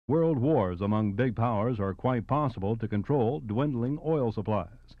World wars among big powers are quite possible to control dwindling oil supplies.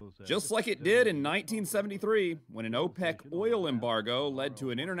 Just like it did in 1973, when an OPEC oil embargo led to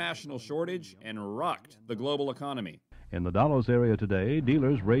an international shortage and rocked the global economy. In the Dallas area today,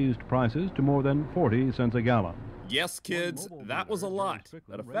 dealers raised prices to more than 40 cents a gallon. Yes, kids, that was a lot.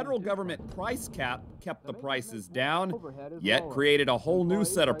 But a federal government price cap kept the prices down, yet created a whole new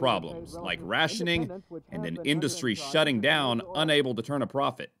set of problems, like rationing and an industry shutting down, unable to turn a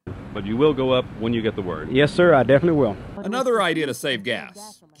profit. But you will go up when you get the word. Yes, sir, I definitely will. Another idea to save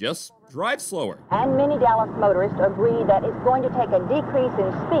gas: just drive slower. And many Dallas motorists agree that it's going to take a decrease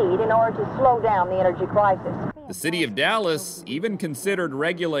in speed in order to slow down the energy crisis. The city of Dallas even considered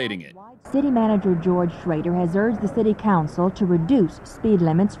regulating it. City Manager George Schrader has urged the City Council to reduce speed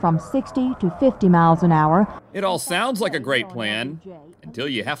limits from 60 to 50 miles an hour. It all sounds like a great plan until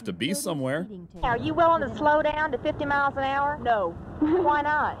you have to be somewhere. Are you willing to slow down to 50 miles an hour? No. Why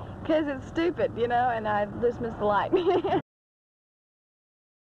not? Because it's stupid, you know, and I just miss the light.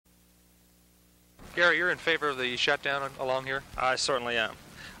 Gary, you're in favor of the shutdown along here? I certainly am.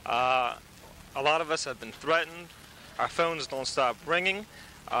 A lot of us have been threatened. Our phones don't stop ringing.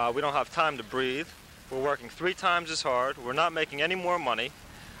 We don't have time to breathe. We're working 3 times as hard. We're not making any more money.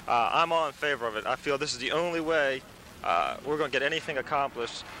 I'm all in favor of it. I feel this is the only way we're going to get anything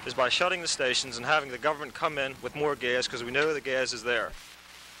accomplished is by shutting the stations and having the government come in with more gas, because we know the gas is there.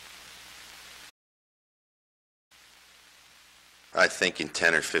 I think in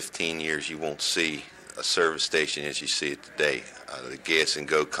 10 or 15 years you won't see a service station as you see it today. The gas and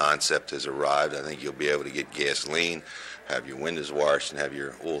go concept has arrived. I think you'll be able to get gasoline, have your windows washed, and have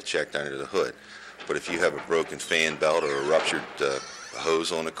your oil checked under the hood. But if you have a broken fan belt or a ruptured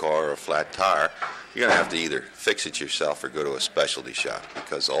hose on the car or a flat tire, you're going to have to either fix it yourself or go to a specialty shop,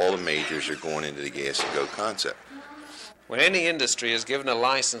 because all the majors are going into the gas and go concept. When any industry is given a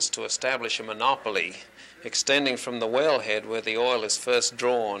license to establish a monopoly extending from the wellhead where the oil is first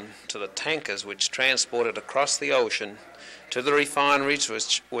drawn to the tankers which transport it across the ocean to the refineries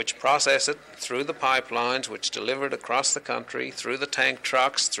which process it, through the pipelines which deliver it across the country, through the tank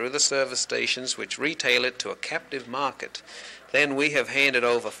trucks, through the service stations which retail it to a captive market, then we have handed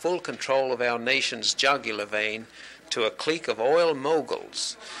over full control of our nation's jugular vein to a clique of oil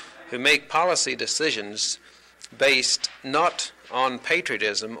moguls who make policy decisions based not on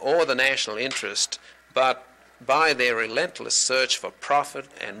patriotism or the national interest, but by their relentless search for profit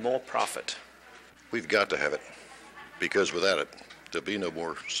and more profit. We've got to have it, because without it, there'll be no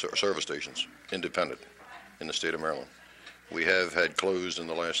more service stations, independent, in the state of Maryland. We have had closed in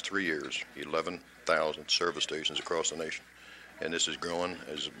the last 3 years 11,000 service stations across the nation, and this is growing,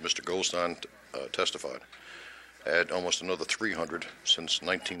 as Mr. Goldstein testified, at almost another 300 since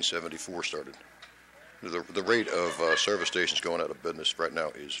 1974 started. The rate of service stations going out of business right now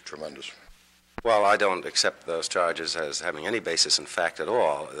is tremendous. Well, I don't accept those charges as having any basis in fact at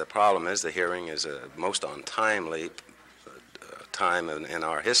all. The problem is the hearing is a most untimely time in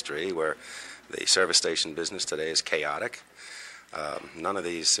our history where the service station business today is chaotic. None of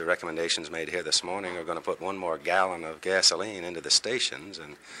these recommendations made here this morning are going to put 1 more gallon of gasoline into the stations,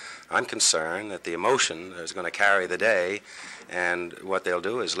 and I'm concerned that the emotion is going to carry the day, and what they'll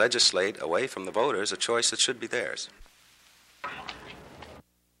do is legislate away from the voters a choice that should be theirs.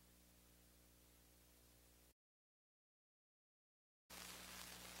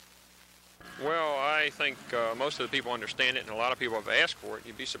 Well, I think most of the people understand it, and a lot of people have asked for it.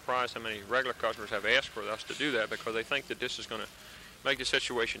 You'd be surprised how many regular customers have asked for us to do that, because they think that this is going to make the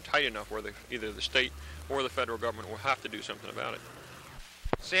situation tight enough where either the state or the federal government will have to do something about it.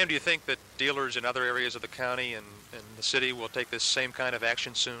 Sam, do you think that dealers in other areas of the county and the city will take this same kind of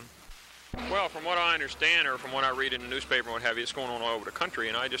action soon? Well, from what I understand, or from what I read in the newspaper and what have you, it's going on all over the country,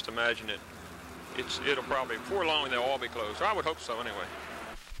 and I just imagine that it'll probably, before long, they'll all be closed. Or I would hope so anyway.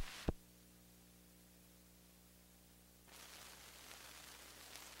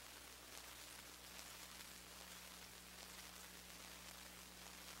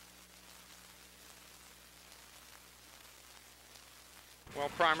 Well,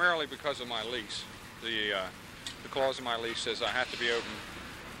 primarily because of my lease. The clause in my lease says I have to be open,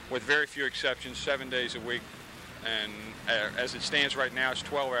 with very few exceptions, 7 days a week, and as it stands right now, it's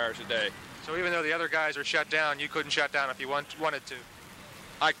 12 hours a day. So even though the other guys are shut down, you couldn't shut down if you wanted to?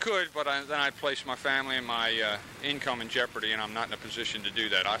 I could, but then I'd place my family and my income in jeopardy, and I'm not in a position to do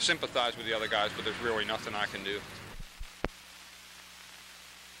that. I sympathize with the other guys, but there's really nothing I can do.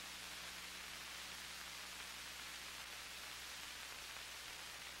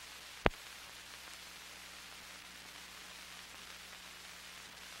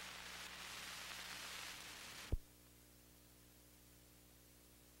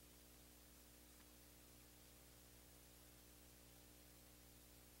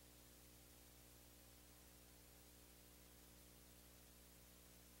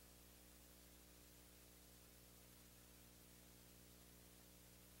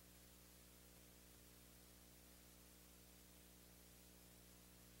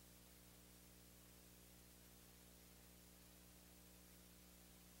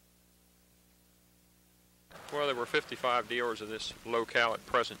 were 55 dealers of this locale at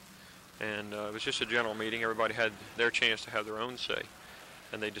present, and it was just a general meeting. Everybody had their chance to have their own say,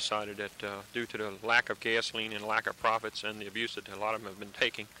 and they decided that due to the lack of gasoline and lack of profits and the abuse that a lot of them have been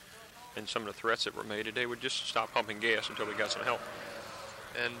taking and some of the threats that were made, that they would just stop pumping gas until we got some help.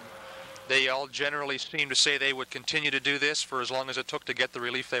 And they all generally seem to say they would continue to do this for as long as it took to get the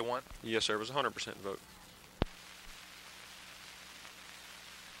relief they want? Yes, sir. It was a 100% vote.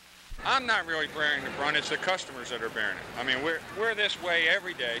 I'm not really bearing the brunt. It's the customers that are bearing it. I mean, we're this way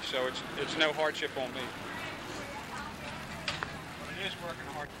every day, so it's no hardship on me. But it is working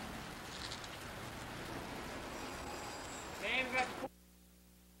hard.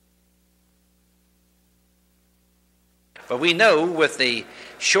 But we know with the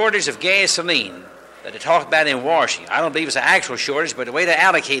shortage of gasoline that they talk about in Washington, I don't believe it's an actual shortage, but the way they're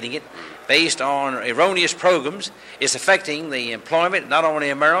allocating it based on erroneous programs is affecting the employment not only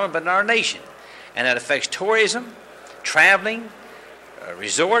in Maryland but in our nation. And that affects tourism, traveling,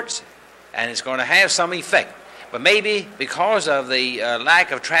 resorts, and it's going to have some effect. But maybe because of the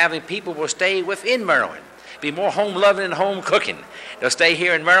lack of traveling, people will stay within Maryland, be more home loving and home cooking. They'll stay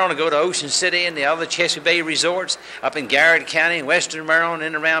here in Maryland and go to Ocean City and the other Chesapeake Bay resorts up in Garrett County and western Maryland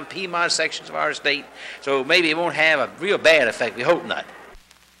and around Piedmont sections of our state. So maybe it won't have a real bad effect. We hope not.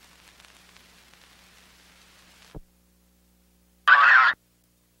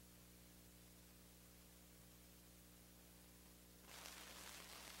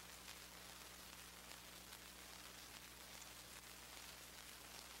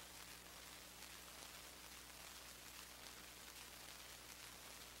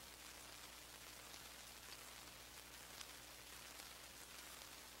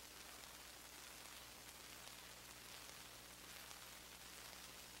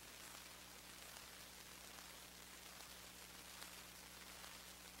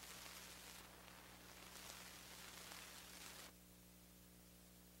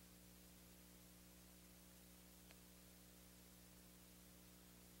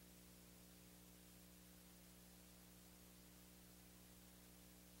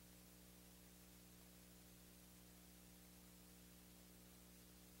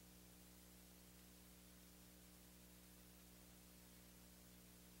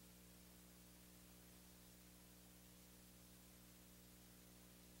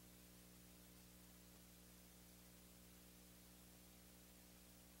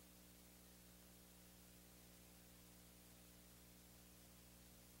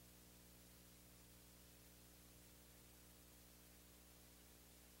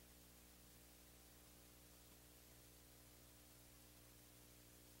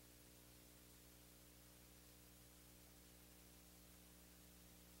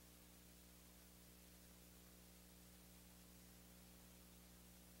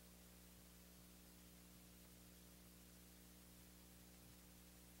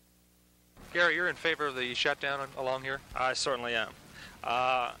 Gary, you're in favor of the shutdown along here? I certainly am.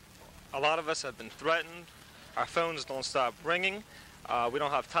 A lot of us have been threatened. Our phones don't stop ringing. We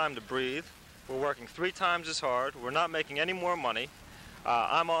don't have time to breathe. We're working 3 times as hard. We're not making any more money.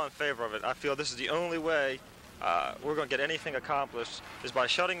 I'm all in favor of it. I feel this is the only way we're going to get anything accomplished is by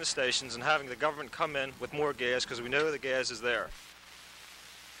shutting the stations and having the government come in with more gas because we know the gas is there.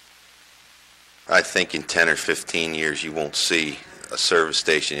 I think in 10 or 15 years you won't see a service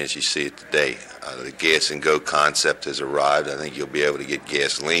station as you see it today. The gas and go concept has arrived. I think you'll be able to get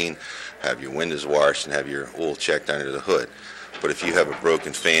gasoline, have your windows washed, and have your oil checked under the hood. But if you have a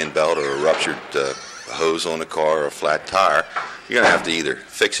broken fan belt or a ruptured hose on the car or a flat tire, you're going to have to either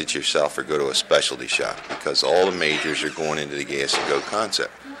fix it yourself or go to a specialty shop because all the majors are going into the gas and go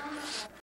concept.